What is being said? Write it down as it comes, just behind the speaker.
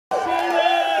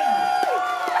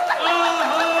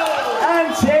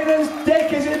Tiernan's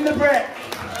dick is in the brick.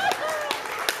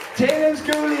 Tiernan's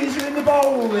ghoulies are in the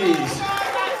bowlies.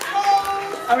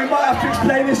 And we might have to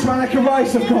explain this to Anneka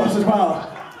Rice, of course, as well.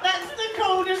 That's the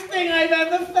coldest thing I've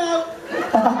ever felt.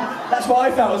 That's what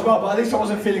I felt as well, but at least I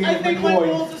wasn't feeling it in my groin. I think my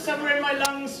balls are somewhere in my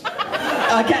lungs.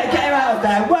 Get him out of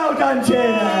there. Well done,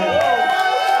 Tiernan.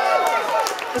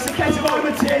 It's a case of I'm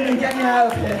a Tiernan, get me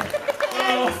out of here.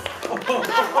 Well,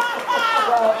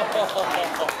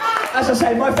 as I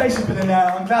say, my face has been in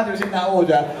there. I'm glad it was in that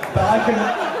order, but I can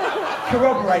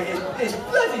corroborate it. It's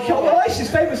bloody cold. Well, ice is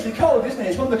famously cold, isn't it?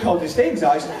 It's one of the coldest things,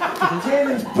 ice.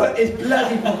 Tiernan's butt is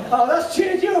bloody. Oh, that's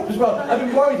cheered you up as well. I've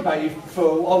been worried about you I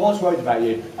was worried about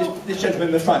you. This gentleman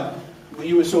in the front,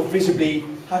 you were sort of visibly,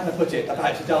 how can I put it,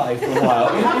 about to die for a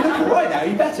while. You look all right now.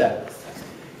 You're better.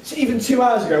 So even 2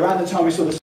 hours ago, around the time we saw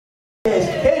the.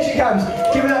 Here she comes.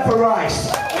 Give it up for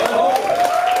Rice.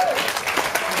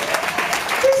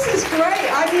 Great.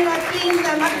 I mean,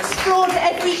 I've explored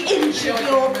every inch of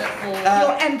your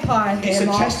empire here, It's a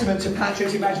Mark. testament to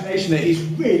Patrick's imagination that he's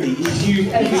used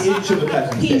every inch of the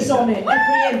present. He's on it,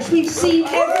 every inch. We've seen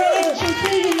every inch,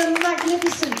 including the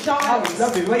magnificent giants. That was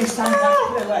lovely, the way he sang that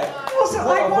clear way.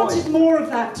 I wanted more of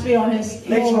that, to be honest.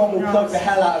 Later on, we'll plug the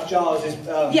hell out of Giles'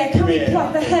 yeah, can career. we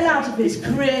plug the hell out of his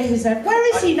career?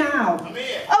 Where is he now?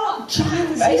 Oh,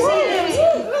 Giles, you see,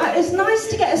 it's nice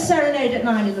to get a serenade at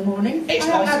 9 in the morning. I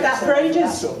haven't had that for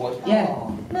ages. Yeah.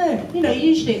 No, you know,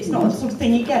 usually it's not the sort of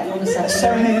thing you get on a Saturday.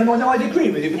 Serenade in the morning. No, I'd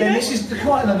agree with you, but then this is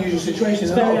quite an unusual situation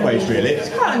in a lot of ways, really. It's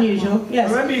quite unusual, yes.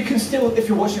 Remember, you can still, if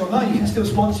you're watching online, you can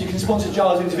sponsor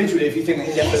Giles individually if you think that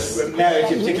his efforts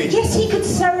merit it particularly. Yes, he could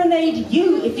serenade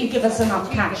you if you give us enough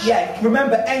cash. Yeah,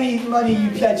 remember, any money you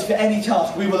pledge for any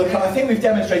task, we will. I think we've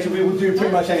demonstrated we will do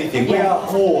pretty much anything. We are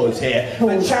whores here,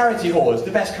 but charity whores,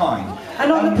 the best kind.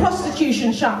 And on the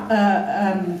prostitution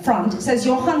front, it says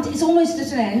your hunt is almost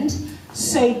at an end.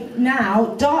 So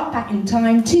now, dart back in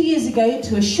time, 2 years ago,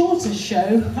 to a shorter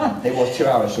show. It was 2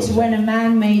 hours shorter. To when a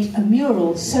man made a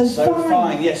mural so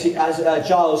fine. Yes, as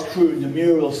Giles crew, the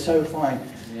mural so fine.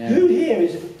 Yeah. Who here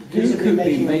is could be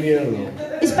making a mural?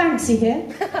 Is Banksy here?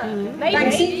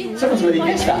 Banksy? Someone's really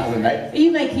missed that, hasn't they? Are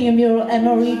you making a mural,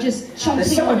 Emma, or are you just chomping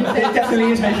Someone on it?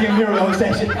 definitely is making a mural on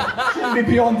stage. Shouldn't be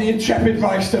beyond the intrepid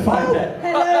Rice to find it.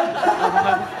 Hello.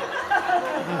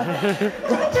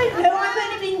 I don't know, I've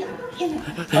only been...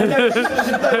 I've never seen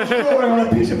there's a drawing on a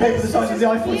piece of paper the size of the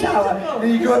Eiffel Tower, and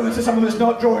then you go over to someone that's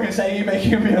not drawing and say, are you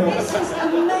making a mural? This is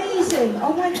amazing.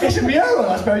 Oh my God. It's a mural,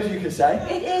 I suppose you could say.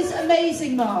 It is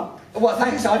amazing, Mark. Well,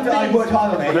 thanks, I worked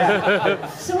hard on it, yeah.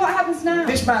 So what happens now?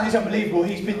 This man is unbelievable.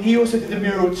 He also did a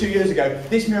mural 2 years ago.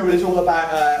 This mural is all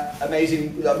about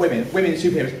amazing women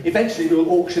superheroes. Eventually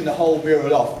we'll auction the whole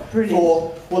mural off. Brilliant.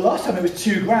 Well, last time it was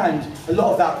 £2 grand. A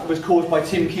lot of that was caused by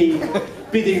Tim Key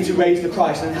bidding to raise the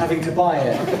price and having to buy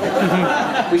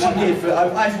it. Which he did for,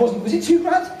 was it £2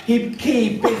 grand?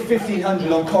 Key bid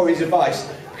 1,500 on Corrie's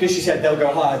advice, because she said they'll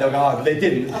go higher, but they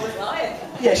didn't. I was lying.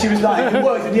 Yeah, she was lying. It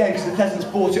worked in the end because the peasants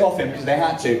bought it off him because they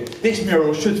had to. This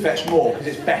mural should fetch more because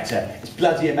it's better. It's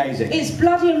bloody amazing. It's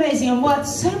bloody amazing and worth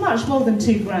so much more than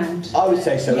 £2 grand. I would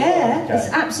say so. Yeah,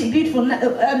 it's absolutely beautiful.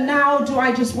 Now, do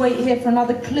I just wait here for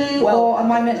another clue, or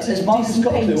am I meant to do some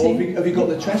painting? Have you got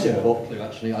the treasure? Or?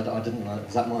 Actually, I didn't know.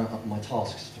 Is that my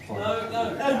task to find?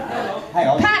 No. Hang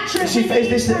on. Patrick, Is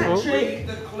this Patrick. Read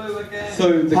the clue again.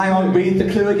 So hang on, read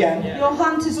the clue again. Yeah. Your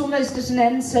hunt is almost at an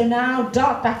end, so now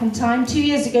dart back in time 2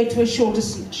 years ago to a shorter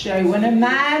show when a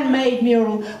man made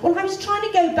mural. Well, I was trying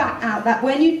to go back out that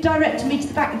way, and you directed me to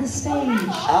the back of the stage.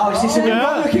 Oh, see, so we're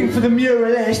not looking for the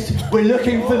muralist, we're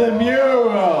looking for the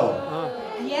mural.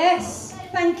 Yes,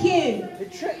 thank you.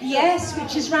 Yes,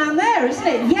 which is round there, isn't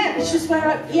it? Yeah, which is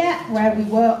where we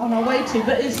were on our way to.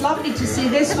 But it's lovely to see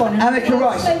this one. Anneka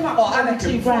Rice. So much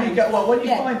Anneka, before you go, well, when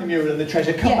you find the mural and the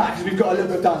treasure, come back because we've got a little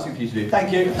bit of dancing for you to do.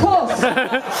 Thank you. Of course.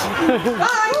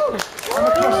 Bye. I'm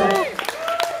across it.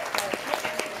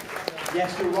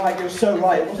 Yes, you're right. You're so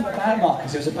right. It wasn't about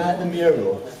Marcus. It was about the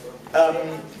mural.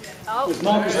 It was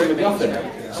Marcus the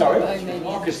MacGuffin. Sorry.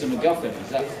 Marcus the MacGuffin. Is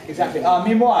that exactly?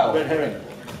 Meanwhile, red herring?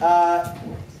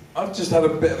 I've just had a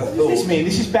bit of a thought. What does this mean?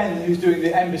 This is Ben who's doing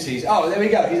the embassies. Oh, there we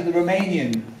go. He's at the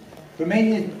Romanian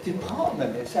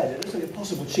department. It says it looks like a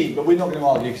possible cheat, but we're not going to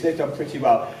argue because they've done pretty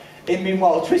well.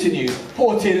 Meanwhile, Twitter news.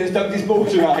 Poor Tiernan's dunked his ball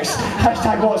too nice.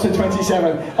 Hashtag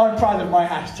Watson27. I'm proud of my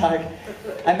hashtag,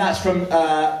 and that's from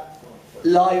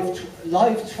live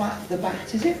twat the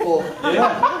bat. Is it or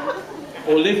yeah?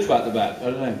 Or live twat the bat,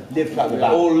 I don't know. Live twat the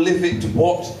bat. Or live it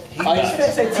what he It's fair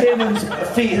to say Tiernan's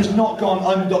feat has not gone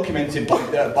undocumented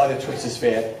by the Twitter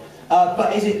sphere.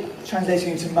 But is it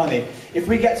translating into money? If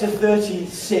we get to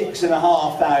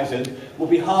 36,500, we'll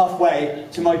be halfway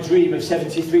to my dream of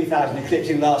 73,000,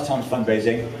 eclipsing last time's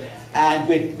fundraising. And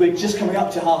we're just coming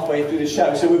up to halfway through the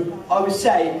show. So I would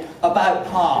say about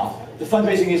half. The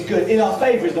fundraising is good. In our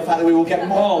favour is the fact that we will get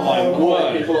more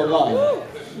people online.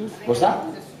 What's that?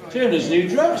 Tiernan's new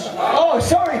dress. Oh,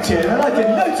 sorry, Tiernan, I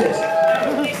didn't notice.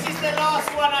 This is the last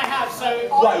one I have, so...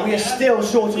 Right, we are still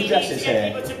short of dresses here. We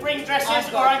need to get people to bring dresses,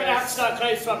 or I'm going to have to start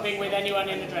clothes swapping with anyone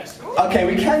in the dress. Okay,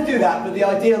 we can do that, but the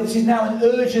ideal, this is now an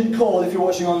urgent call if you're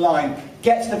watching online.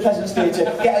 Get to the Pleasance Theatre.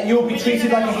 You'll be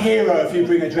treated like a hero if you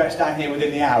bring a dress down here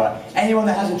within the hour. Anyone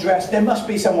that has a dress, there must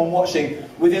be someone watching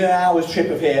within an hour's trip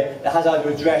of here that has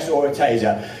either a dress or a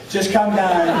taser. Just come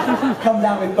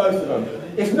down with both of them.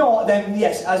 If not, then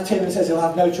yes, as Tiernan says, he'll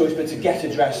have no choice but to get a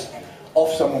dress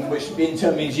off someone, which in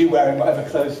turn means you wearing whatever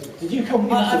clothes. Did you come?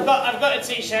 I've got a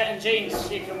t-shirt and jeans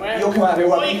you can wear. You'll come out of here.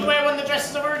 Or you can wear one of the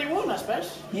dresses I've already worn, I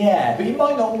suppose. Yeah, but you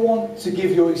might not want to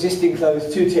give your existing clothes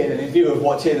to Tiernan in view of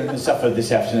what Tiernan has suffered this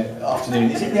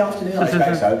afternoon. Is it the afternoon? I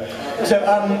expect so. So,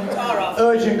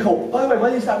 urgent call. By the way,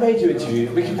 when is that radio interview?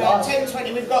 We can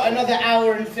 10:20. We've got another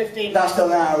hour and 15. That's still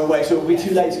an hour away, so it'll be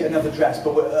too late to get another dress.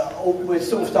 But we're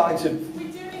sort of starting to.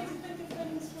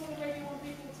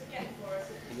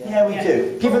 Yeah, we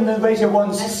do. Given the Radio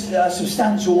 1's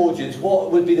substantial audience, what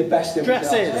would be the best thing?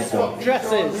 Dresses.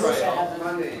 Dresses.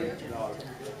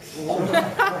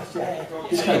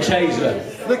 It's kind of taser.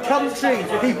 The countries.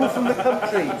 People from the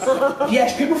countries.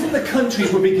 Yes, people from the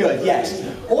countries would be good, yes.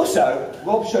 Also,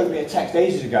 Rob showed me a text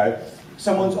ages ago.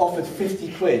 Someone's offered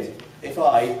 50 quid if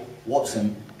I,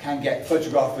 Watson, can get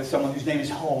photographed with someone whose name is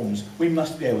Holmes. We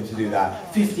must be able to do that.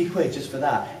 50 quid just for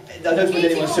that. I don't think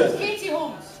anyone should. Katie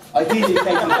Holmes. Ideally,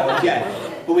 Katie Holmes, yeah.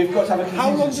 But we've got to have a How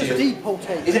long does contingency. Depot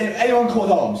take? Is anyone called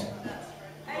Holmes?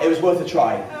 It was worth a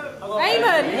try. I'm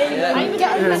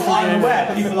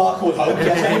aware people are called Holmes.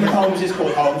 Yes, Eamon Holmes is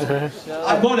called Holmes.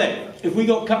 I've got it. If we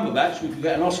got Cumberbatch, we could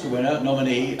get an Oscar winner,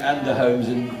 nominee, and the Holmes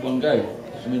in one go.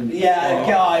 I mean, Yeah,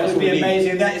 guy, it would be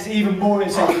amazing. That is even more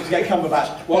incentive to get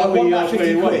Cumberbatch. Well, I want that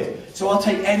 50 quid. So I'll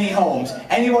take any Holmes.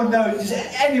 Anyone know? Does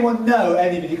anyone know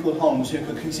anybody called Holmes who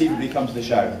could conceivably come to the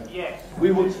show? Yes.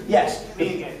 We will. Yes.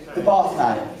 The Bath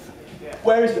man. Yeah.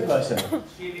 Where is the person?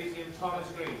 She lives in Thomas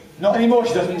Green. Not anymore.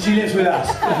 She doesn't. She lives with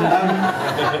us.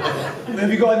 Have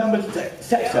you got a number to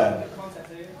text her?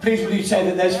 Please will you say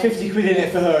that there's 50 quid in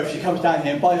it for her if she comes down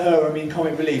here, and by her I mean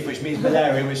comic relief, which means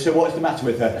malaria, which, so what's the matter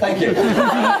with her? Thank you.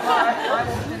 I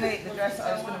will donate the dress that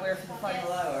I was going to wear for the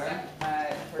final hour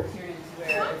for Tiernan to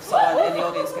wear if someone in the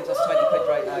audience gives us 20 quid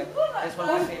right now. It's one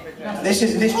of my favourite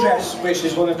dresses. This dress, which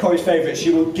is one of Corey's favourites, she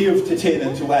will give to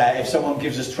Tiernan to wear if someone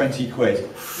gives us 20 quid.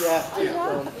 Yeah.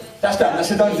 That's done,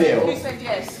 that's a done deal. Who said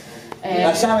yes?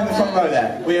 Sam in the front row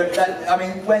there. I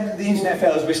mean, when the internet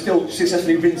fails, we're still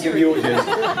successfully rinsing the audience,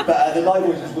 but the live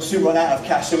audience will soon run out of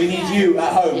cash, so we need you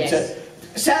at home to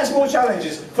set small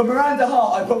challenges. For Miranda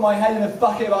Hart, I put my head in a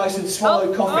bucket of ice and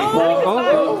swallowed coffee.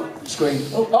 Screen.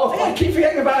 I keep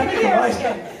forgetting about it.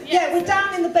 Yeah, we're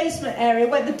down in the basement area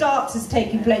where the darts is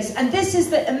taking place, and this is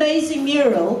the amazing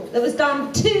mural that was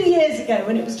done 2 years ago,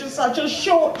 and it was just such a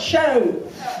short show.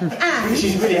 And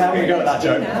she's really having a go at that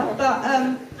joke. Now, but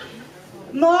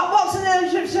Mark, what's the name?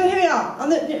 So here we are. On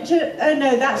the, oh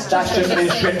no, that's just an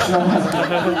inscription on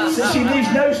her. So she leaves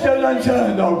no stone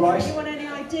unturned, all right. Do you want any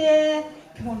idea?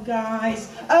 Come on, guys.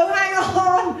 Oh, hang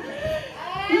on.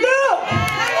 Look!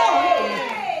 Hang on.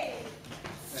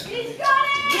 She's got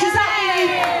it! Does that mean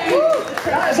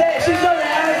That's it, she's done it,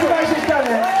 Anneka, she's done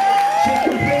it. She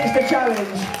completes the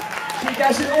challenge. She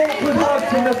gets an awkward hug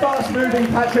from the fast-moving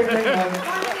Patrick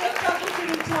Linkman.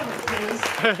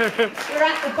 We're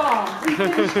at the bar. We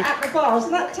finished at the bar.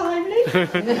 Isn't that timely?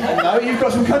 No, you've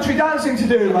got some country dancing to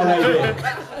do, my lady.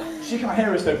 She can't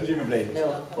hear us though, presumably.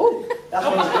 No. Oh,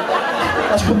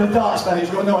 that's from the darts man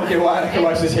who's got no idea why Anneka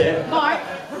Rice is here. Mark,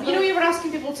 you know you were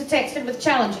asking people to text in with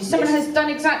challenges. Someone has done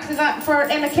exactly that for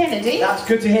Emma Kennedy. That's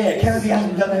good to hear. Kennedy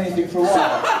hasn't done anything for a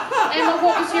while. Emma,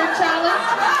 what was your challenge?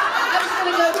 I was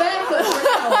going to go barefoot for an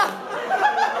hour.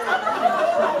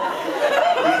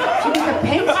 She was a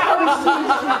pentagram.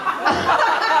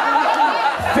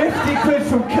 50 quid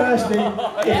from Kirsty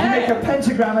if you make a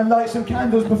pentagram and light some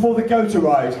candles before the goat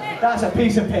arrives. That's a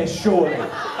piece of piss, surely.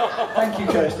 Thank you,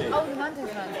 Kirsty.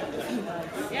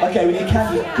 Okay, we need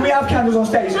candles. Can we have candles on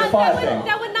stage at the fire thing?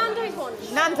 That was Nando's one.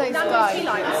 Nando's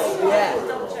lights. Yeah.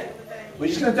 We're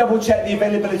just going to double check the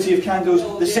availability of candles,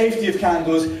 the safety of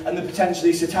candles, and the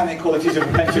potentially satanic qualities of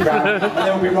a pentagram, and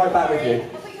then we'll be right back with you.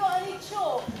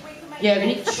 Yeah, we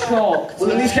need chalk.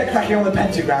 We'll at least get cracking on the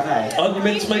pentagram, eh? Aren't you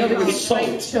meant to make it with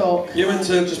salt? Chalk. You're meant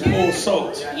to just pour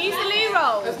salt. Use the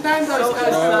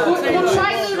We'll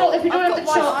try noodle if you don't have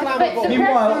the chocolate. But the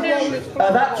Meanwhile, person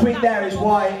that tweet there is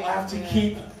why I have to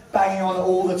keep banging on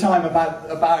all the time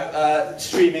about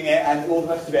streaming it and all the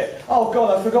rest of it. Oh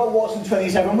God, I forgot Watson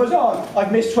 27 was on.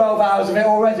 I've missed 12 hours of it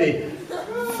already.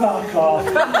 Fuck off.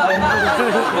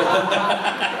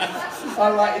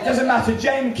 Alright, it doesn't matter.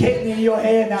 Jane Kitney, you're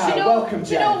here now. Welcome, Jane.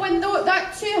 Do you know, when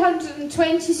that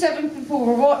 227 people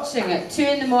were watching at 2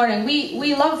 in the morning,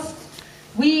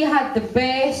 we had the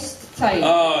best time.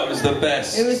 Oh, it was the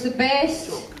best. It was the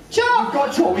best. Chalk! We've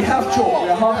got chalk, we have chalk.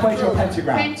 We're halfway to a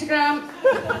pentagram. Pentagram.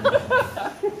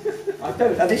 I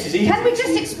don't know, this is easy. Can we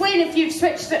just explain if you've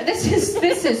switched it? This needs to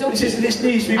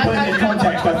be put in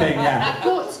context, I think, yeah. I've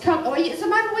got to come. Oh, is the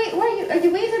man are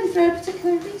you waving for a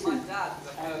particular reason? My dad, the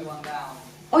third one down.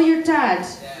 Oh, your dad?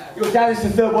 Yeah. Your dad is the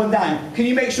third one down. Can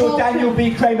you make sure Daniel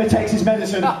B. Kramer takes his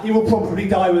medicine? He will probably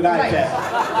die without it.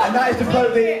 And that is the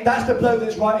bloke that's the bloke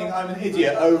that's writing "I'm an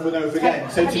idiot" over and over again.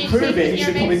 So to prove it, he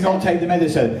should probably not take the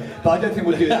medicine. But I don't think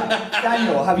we'll do that.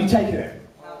 Daniel, have you taken it?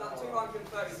 I've done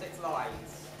 236 lines.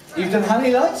 You've done how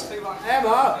many lines?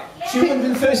 Emma!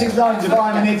 236 lines of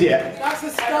 "I'm an idiot." That's the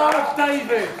Star of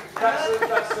David! That's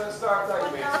the Star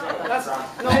of David.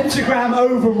 Pentagram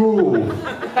overrule.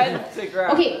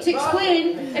 Pentagram. Okay, to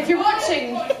explain, if you're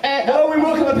watching... While we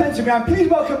welcome the pentagram, please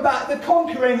welcome back the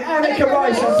conquering Anneka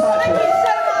Rice on Thank you Patrick.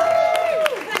 so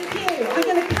much. Thank you. I'm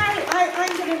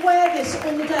going to wear this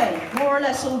all day, more or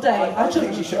less all day. I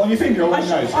think you should. On your finger or on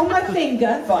your nose? On my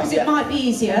finger, Fine, because yeah. it might be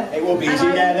easier. It will be And easy,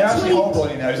 I yeah, will they're actually tweet- horrible on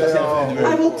your nose, that's the elephant in the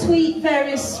room. I will tweet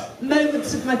various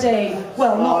moments of my day.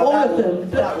 Well, not all of them,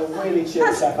 That but will really cheer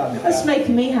us up, Anneka. that's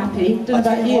making me happy. Don't know I'll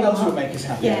tell about you you. what else will make us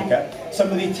happy, Yeah. Anneka.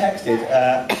 Somebody texted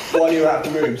while you were out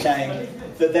of the room saying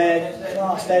that their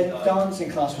dancing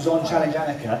class was on Challenge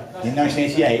Anneka in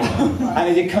 1988 and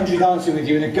they did country dancing with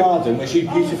you in a garden which you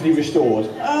beautifully restored,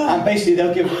 and basically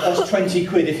they'll give us 20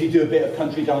 quid if you do a bit of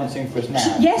country dancing for us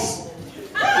now. Yes.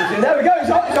 There we go, it's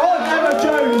on! Emma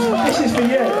Jones, this is for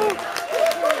you.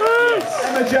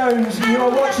 Emma Jones, you are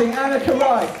watching Anneka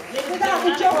Rice. Without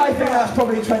the job. I think that's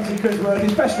probably 20 quid worth,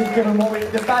 especially given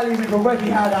the value we've already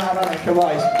had out of Anneka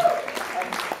Rice.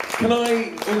 Can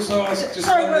I also ask just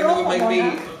Sorry, one thing that would make me...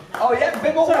 Oh yeah, a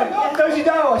bit more. Nosy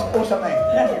dough or something.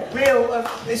 Real,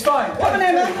 it's fine. Come on,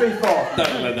 Emma. 1, 2, 3, 4.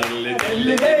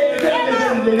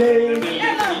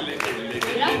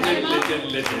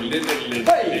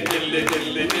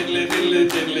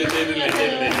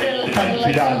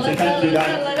 Country dancing, country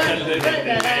dancing.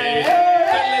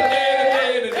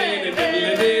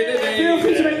 Feel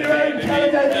free to make your own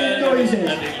Caledonian noises.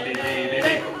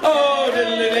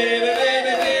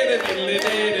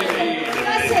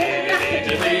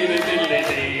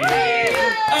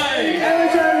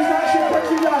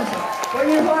 When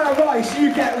you hire rice, you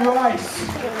get rice.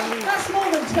 That's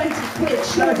more than 20 quid.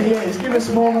 Bloody is. Give us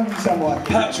more money, someone.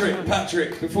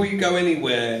 Patrick, before you go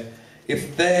anywhere,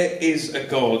 if there is a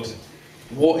God,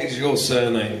 what is your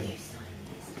surname?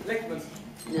 Lickman.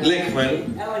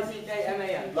 Lickman?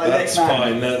 L-I-C-K-M-A-N.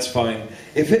 That's fine.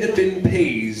 If it had been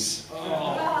peas,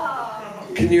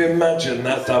 can you imagine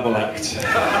that double act?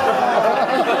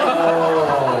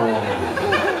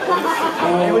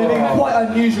 It would have been quite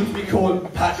unusual to be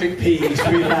called Patrick Peas.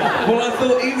 Well, I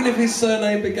thought even if his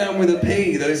surname began with a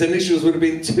P, that his initials would have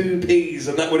been 2 P's,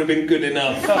 and that would have been good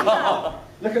enough.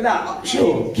 Look at that.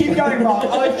 Sure. Keep going, Mark.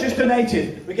 I've just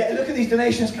donated. Look at these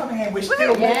donations coming in. We're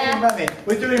still making money.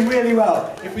 We're doing really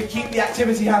well. If we keep the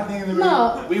activity happening in the room,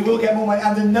 Mark. we will get more money,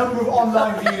 and the number of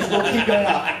online views will keep going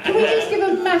up. Can we just give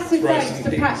a massive Rice thanks and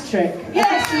to peas. Patrick?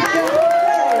 Yes.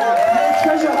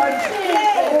 Treasure hunt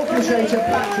orchestrator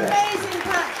Patrick. Amazing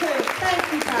Patrick. Thank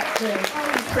you, Patrick.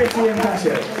 Pretty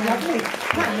impressive. Lovely.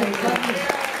 Patrick, lovely.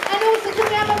 And also, can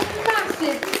we have a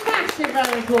massive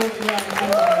round of applause for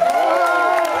Anneka?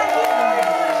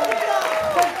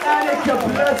 Anneka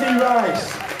bloody Rice.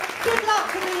 Good luck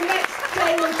for the next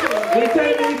day or two. We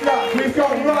don't need luck. We've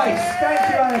got rice. Thank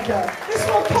you, Anneka. This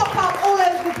will pop up all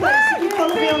over the place if you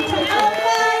follow me on Twitter.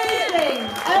 Amazing!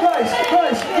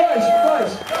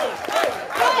 Rice.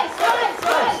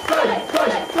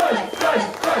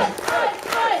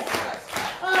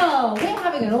 Oh, we're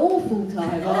having an awful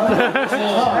time.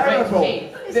 Terrible.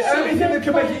 The only thing that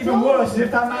could make it even worse is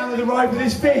if that man had arrived with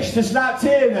his fish to slap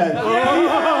Tiernan.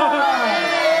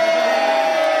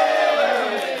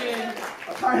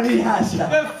 Apparently he has.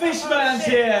 The fish man's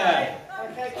here!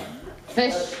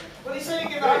 Fish. Well, he's saying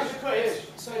give 100 quid.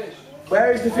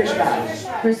 Where is the fish man?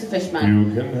 Where's the fish man?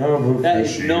 You can have a That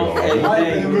is not a I'm in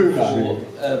name the room,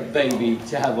 for a baby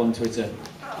to have on Twitter.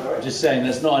 Just saying,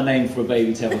 that's not a name for a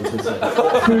baby to have on Twitter.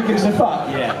 Who gives a fuck?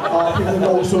 Yeah. Oh, people have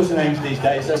got all sorts of names these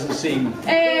days. Doesn't seem...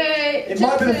 It It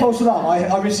might have been a false alarm.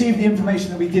 I received the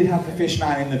information that we did have the fish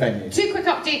man in the venue. 2 quick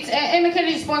updates. Emma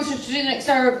Kennedy sponsors to do the next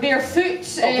hour barefoot.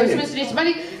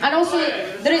 Money. And also,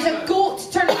 there is a goat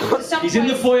turning up at some He's in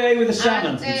the foyer with a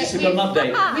salmon. And, We just got an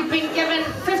update. We've been given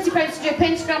 £50 to do a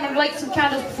pentagram and light some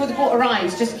candles before the boat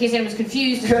arrives, just in case anyone's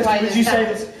confused as to why Kirsty, would you say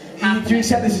that? Do you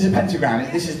accept this as a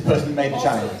pentagram? This is the person who made the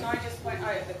challenge. Can I just point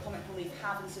out that Comic Relief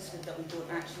have insisted that we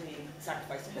don't actually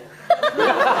sacrifice the boat.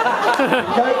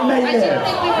 Don't make I didn't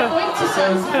think we were going to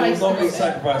sacrifice Not be it.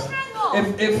 sacrificed.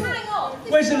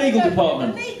 Where's the legal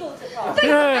department? I thought the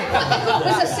goat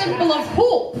was a symbol of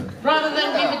hope, rather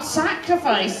than we would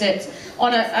sacrifice it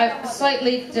on a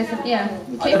slightly different,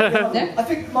 okay. I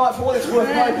think, for what it's worth,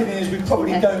 my opinion is we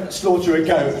probably don't slaughter a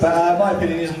goat, but my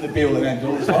opinion isn't the be all and end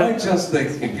all. I just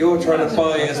think if you're trying to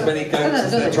buy as many goats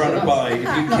as they're trying to buy, if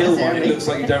you kill one, it looks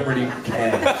like you don't really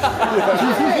care.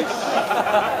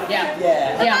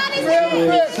 Yeah.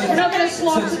 We're not going to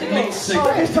slaughter the goat.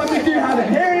 Oh, this time we do have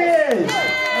him. Here he is!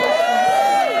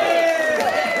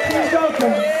 Please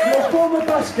welcome your former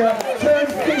busker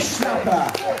turned fish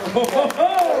snapper.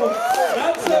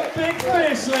 That's a big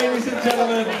fish, ladies and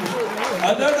gentlemen.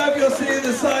 I don't know if you're seeing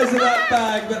the size of that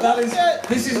bag, but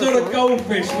this is not a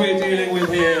goldfish we're dealing with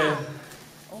here.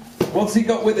 What's he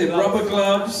got with him? Rubber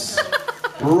gloves?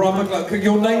 Rubber gloves.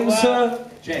 Your name, sir?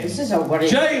 James. This is a worry.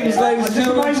 James, ladies and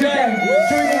gentlemen, James.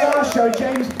 During the last show,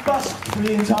 James busked for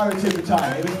the entirety of the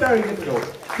time. It was very difficult.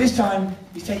 This time,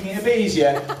 he's taking it a bit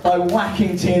easier by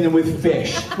whacking Tiernan with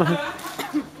fish.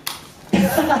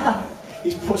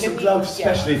 He's put some gloves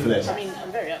especially for this. I mean,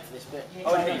 I'm very up for this, but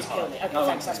I would need to kill me. Okay,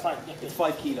 thanks, that's fine. It's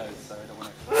 5 kilos, so I don't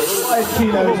want to... 5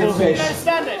 kilos of fish.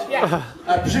 Standard, yeah.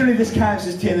 Presumably this counts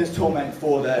as Tiernan's torment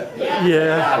for the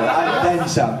hour, and then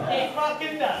some.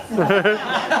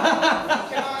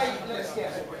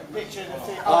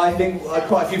 I think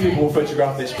quite a few people will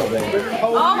photograph this probably. He's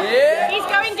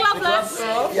going gloveless.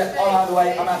 Yeah, I'm out of the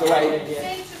way, I'm out of the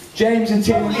way. James and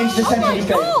Tiernan into the centre of the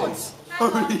stage.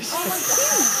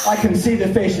 I can see the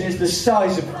fish and it's the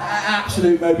size of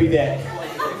absolute Moby Dick.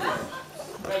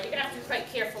 Right, you're going to have to be quite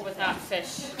careful with that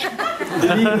fish.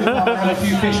 The legal department have a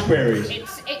few fish queries.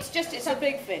 It's a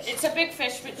big fish. It's a big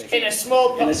fish, which In a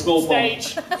small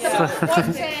stage.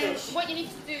 What you need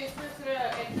to do is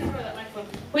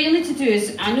what you need to do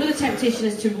is, I know the temptation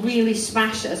is to really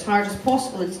smash it as hard as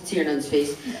possible into Tiernan's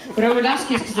face, but I would ask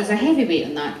you, because there's a heavy weight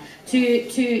in that,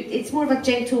 it's more of a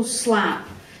gentle slap,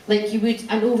 like you would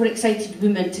an overexcited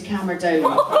woman to calm her down. Do you know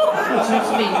what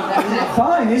I mean?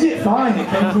 Fine, is it fine? It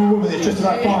came from a woman, it's just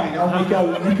about fine. On we go,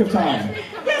 in the nick of time.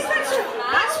 Yes, that's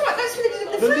what they did in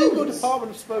the The films. legal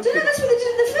department have spoken. Do you know that's what they did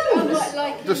in the films?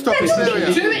 To stop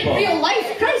hysteria. Do it in real life,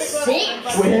 for Christ's sake.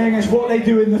 We're hearing us what they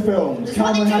do in the films.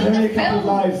 Cameron has only a couple of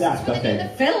lives left, I In the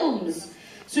think. films.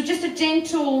 So just a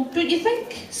gentle, don't you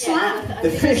think, slap?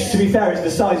 The fish, to be fair, is the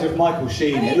size of Michael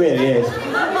Sheen. It really is.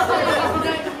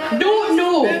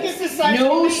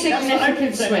 No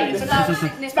significant swing.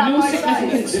 No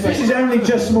significant The fish swing. is only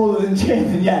just smaller than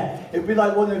Tiernan, yeah. It'd be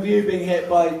like one of you being hit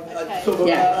by a sort of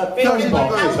a phone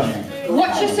box or something.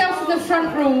 Watch yourself in the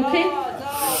front row, okay?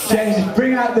 James,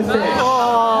 bring out the fish. Right,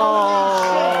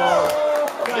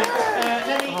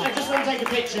 I just want to take a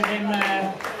picture of him.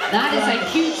 That is a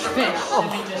huge fish. Let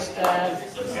me just.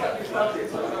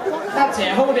 That's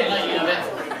it, hold it like you have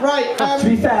it. Right, To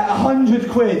be fair, 100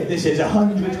 quid. This is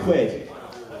 100 quid.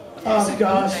 Oh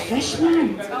gosh. Fish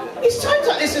man. it's times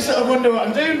like this to sort of wonder what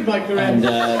I'm doing with my career. And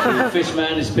the fish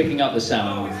man is picking up the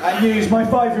salmon. And news, my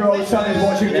 5-year-old son is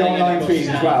watching the online feed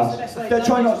as well. Don't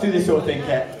try not to do this sort of thing,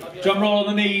 Kit. Drum roll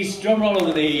on the knees, drum roll on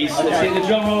the knees. Let's see the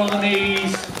drum roll on the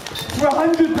knees. For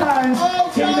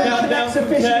 £100, Tiernan connects a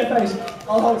fish in the face.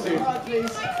 I'll hold you.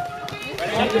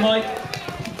 Take the mic.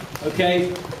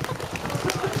 Okay.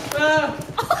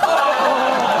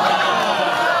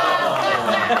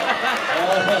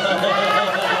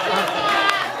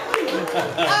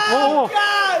 Oh!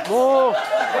 Oh!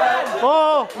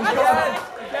 Oh!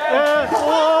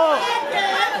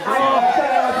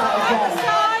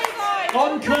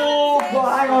 Encore! Well,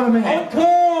 hang on a minute.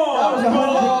 Encore! That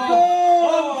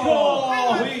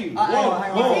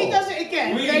was If he does it again,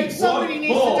 then somebody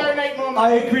needs to donate more I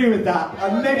money. agree with that.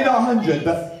 Maybe not 100,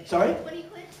 but... Sorry?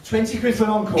 20 quid for an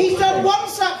encore. He's done one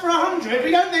sap for 100,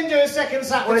 we don't then do a second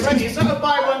sap for 20, it's sort of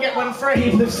buy one get one free.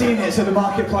 People have seen it, so the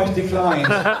market price declines.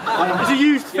 It's a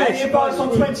used Yeah, fish. if it's on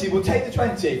 20, we'll take the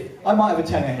 20. I might have a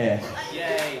tenner here.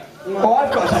 Yay. Oh,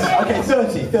 I've got a tenner. Okay,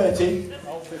 30.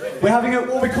 We're having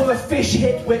what we call a fish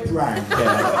hit whip round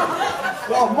here.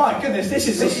 Oh my goodness, this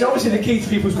is obviously the key to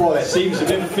people's wallets. Seems a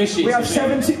bit fishy. We have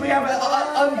 70, we have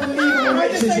unbelievable I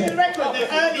just mixes take the here. record that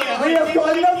earlier... We have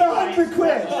got another 100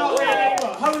 quid. Not really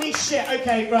anymore. Holy shit,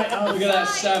 okay, right. Look at that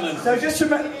salmon. So just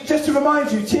to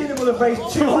remind you, Tiernan will have raised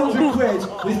 200 quid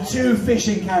with 2 fish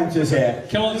encounters here.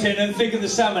 Come on, Tiernan, think of the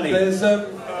salmon-y. There's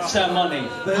Salmon-y.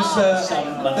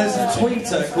 there's a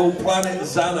tweeter called Planet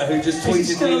Zana who just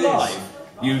tweeted me this.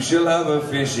 You shall have a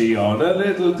fishy on a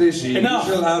little dishy. Enough.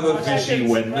 You shall have a fishy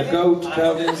when the goat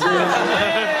comes in.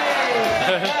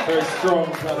 Very strong.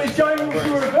 He's going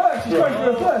through reverse. He's going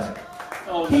through reverse.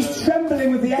 Oh, no. He's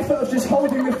trembling with the effort of just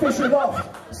holding the fish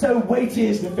aloft. So weighty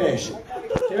is the fish.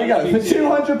 Here we go, for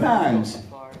 £200.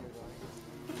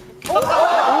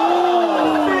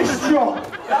 Oh! Fish drop.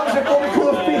 That was what we call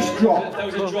a fish drop. That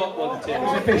was a drop one, Tiernan.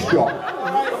 It was a fish drop.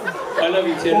 I love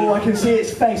you, Tiernan. Oh, I can see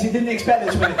its face. It didn't expect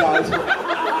this when it died.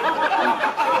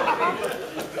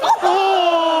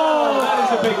 Oh, that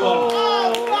is a big one.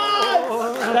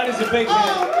 That is a big hit.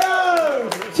 Oh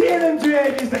no! Tiernan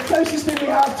is the closest thing we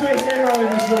have to a hero in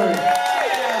this room.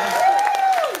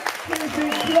 He's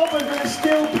been clobbered with a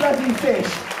still bloody fish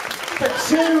for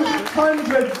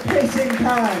 £200 pissing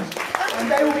pounds, and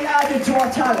they will be added to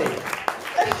our tally.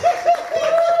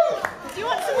 Do you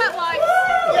want some wet wipes?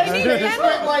 You need Wet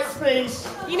lemons. wipes, please.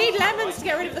 You need lemons to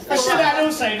get rid of the I fish. should add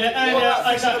also that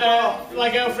I got my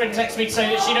girlfriend texted me to say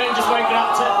that she don't just woken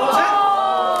up to. What was that?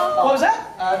 What was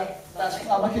that? That's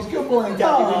like it's good morning,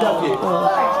 Daddy. We love you.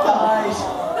 Thanks, guys.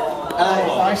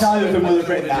 Thanks. Neither of them would have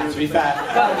written that, to be fair.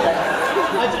 Okay.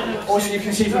 Also, you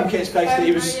can see from Kit's face that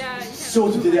he was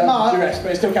sort of did it under duress,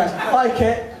 but it still counts. Hi,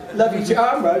 Kit. Love you too.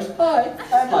 I'm Rose. Hi.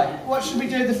 Hi. What should we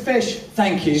do with the fish?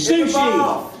 Thank you. Sushi.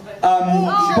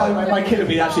 By the way, my kid will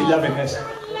be actually loving this.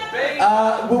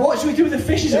 Well, what should we do with the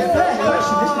fish is a fair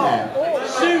question, isn't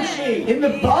it? Sushi. In the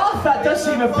bath? That does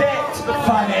seem a bit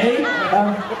funny.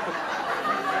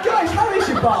 Guys, how is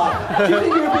your bath? Do you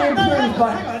think it would be improved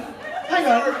by... Hang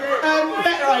on.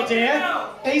 Better idea.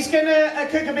 He's gonna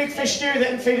cook a big fish stew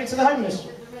and feed it to the homeless.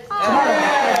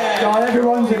 God,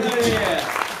 everyone's in.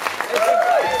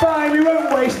 Fine, we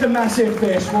won't waste a massive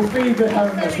fish. We'll feed the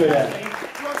homeless with it.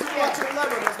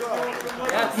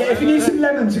 Yeah, if you need some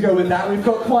lemon to go with that, we've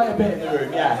got quite a bit in the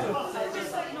room, yeah.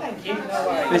 Thank you.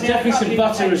 There's definitely some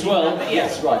butter as well.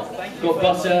 Yes, right. Got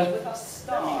butter.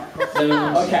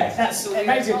 Okay. That's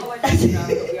amazing.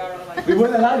 We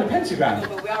weren't allowed a pentagram.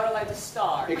 But we are allowed a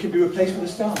star. It could be replaced with a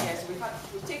star. Yes, we've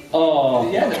taken. Oh,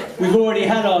 Yeah. we've already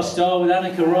had our star with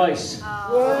Anneka Rice.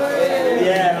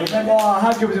 Yeah, remember,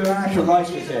 how good was it when Anneka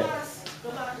Rice was here?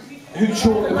 Who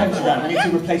chalked the pentagram? We need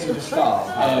to replace it with a star.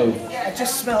 Oh. I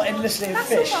just smell endlessly of That's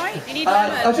fish. alright. You need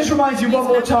lemons. I'll just remind you one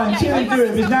more time,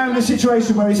 Tiernan is now in a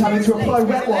situation where he's having to apply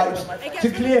wet wipes to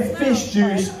clear fish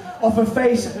juice off her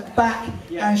face, back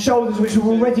and shoulders, which have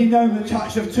already known the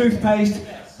touch of toothpaste,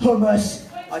 hummus.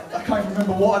 I can't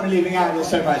remember what I'm leaving out, there's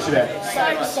so much of it.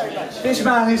 So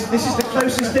much. This is the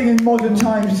closest thing in modern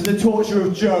times to the torture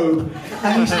of Job,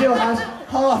 and he still has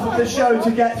half of the show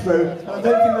to get through. I don't think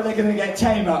that they're going to get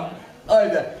tame up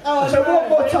either. So one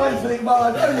more time for the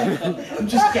I'm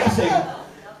just guessing.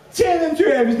 Tiernan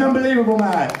is an unbelievable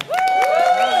man.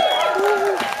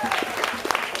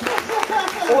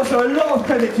 Also, a lot of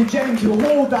credit to James who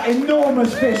hauled that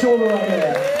enormous fish all the way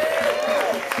here.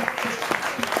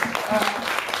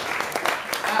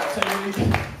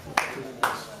 Absolutely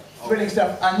brilliant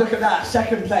stuff. And look at that,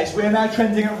 second place. We are now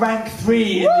trending at rank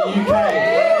 3 in the UK.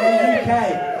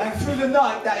 And through the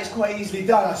night, that is quite easily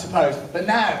done, I suppose. But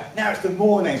now it's the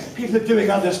morning. People are doing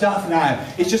other stuff now.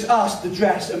 It's just us, the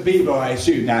dress, and Bieber, I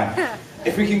assume now.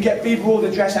 If we can get Bieber or the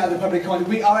dress out of the public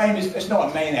content, our aim is, it's not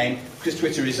a main aim, because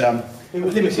Twitter is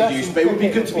limited use, but it would be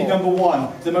good to be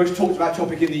 #1, the most talked about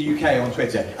topic in the UK on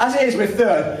Twitter. As it is, we're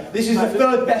third. This is the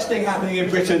third best thing happening in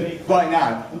Britain right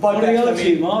now. And by What are the best, other I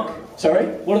mean- two, Mark? Sorry?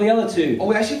 What are the other two? Oh,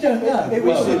 we actually don't know. It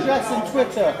was the dress on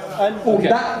Twitter. And Okay.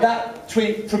 That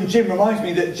tweet from Jim reminds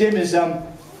me that Jim has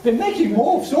been making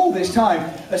morphs all this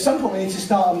time. At some point we need to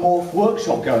start a morph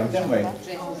workshop going, don't we?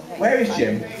 Where is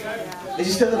Jim? Is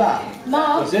he still at the back?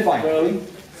 Mark. Is it fine?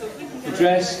 The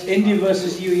dress, India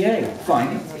versus UEA.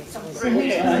 Fine.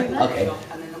 Okay.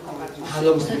 How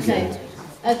long is the Okay.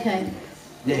 Okay.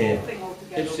 Yeah.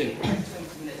 Interesting.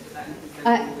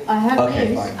 I have Okay,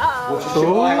 news. fine.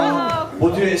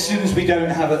 We'll do it as soon as we don't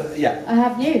have a... Yeah. I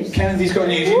have news. Kennedy's got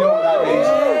news, you know what that means.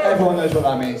 Everyone knows what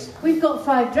that means. We've got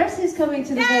 5 dresses coming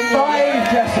to the venue. 5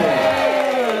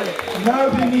 dresses!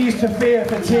 Nobody needs to fear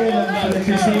for Tiernan for the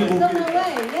conceivable. Gone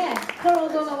away, yeah. They're all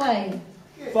gone away.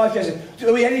 5 dresses.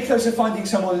 Are we any closer to finding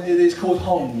someone that is called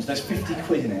Holmes? There's 50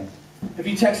 quid in it. Have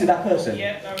you texted that person?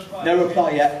 Yeah, no reply. No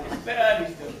reply yet. It's a bit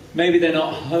early still. Maybe they're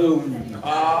not home.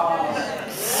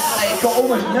 It got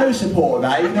almost no support of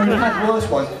that, even though we had worse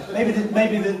ones. Maybe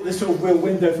the sort of real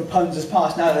window for puns has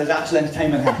passed now that there's actual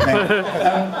entertainment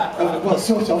happening. Well,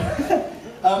 sort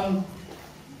of.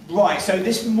 Right, so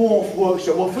this morph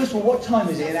workshop, well, first of all, what time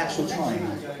is it in actual time?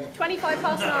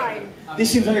 9:25.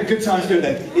 This seems like a good time to do it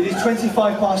then. It is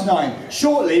 9:25.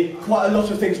 Shortly, quite a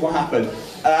lot of things will happen.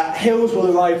 Hills will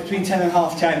arrive between 10 and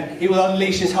half 10. He will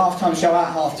unleash his half-time show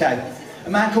at half 10. A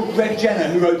man called Greg Jenner,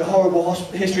 who wrote the horrible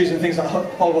histories and things like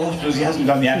horrible hospitals he hasn't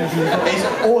done yet, is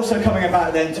also coming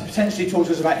about then to potentially talk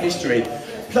to us about history.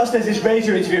 Plus there's this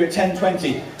radio interview at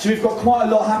 10:20. So we've got quite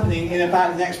a lot happening in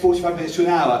about the next 45 minutes to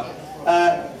an hour.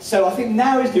 So I think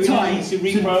now is the time to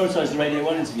reprioritise the Radio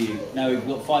 1 interview. Now we've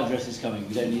got 5 dresses coming.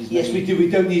 We don't need as many. Yes, we do. We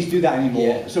don't need to do that anymore.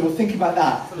 Yeah. So we'll think about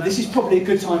that. But this is probably a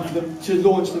good time for them to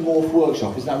launch the morph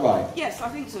workshop. Is that right? Yes, I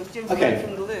think so. Jim's Okay. back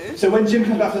from the loo. So when Jim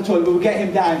comes back from the toilet, we'll get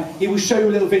him down. He will show you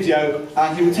a little video,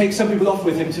 and he will take some people off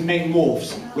with him to make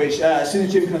morphs. Which as soon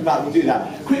as Jim comes back, we'll do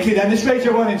that. Quickly then, this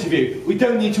Radio 1 interview. We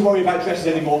don't need to worry about dresses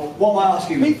anymore. What am I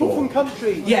asking you for? People from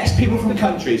countries. Yes, people from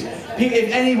countries.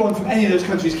 If anyone from any of those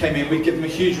countries came in, we'd give them a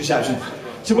huge reception.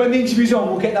 So when the interview's on,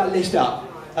 we'll get that list up.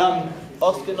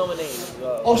 Oscar nominees.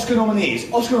 Oscar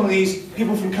nominees. Oscar nominees,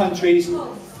 people from countries,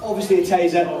 obviously a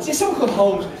taser. Is there someone called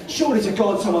Holmes? Surely to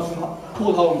God someone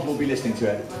called Holmes will be listening to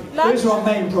it. Lunch. Those are our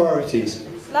main priorities.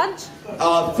 Lunch?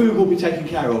 Food will be taken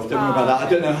care of, don't worry about that. I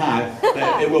don't know how,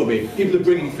 but it will be. People are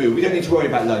bringing food, we don't need to worry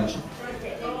about lunch.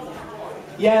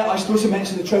 Yeah, I should also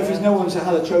mention the trophies. No one's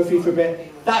had a trophy for a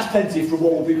bit. That's plenty for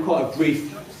what will be quite a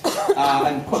brief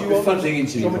and quite befuddling interview.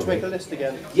 Do you want me to make a list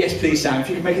again? Yes, please, Sam. If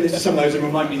you can make a list of some of those and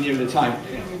remind me near the time.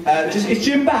 Is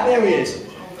Jim back? There he is.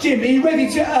 Jim, are you ready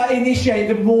to initiate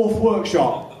the morph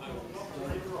workshop?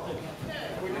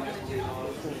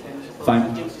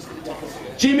 Fine.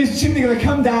 Jim is simply going to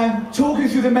come down, talk you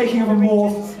through the making of a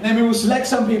morph, and then we will select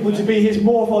some people to be his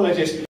morphologist.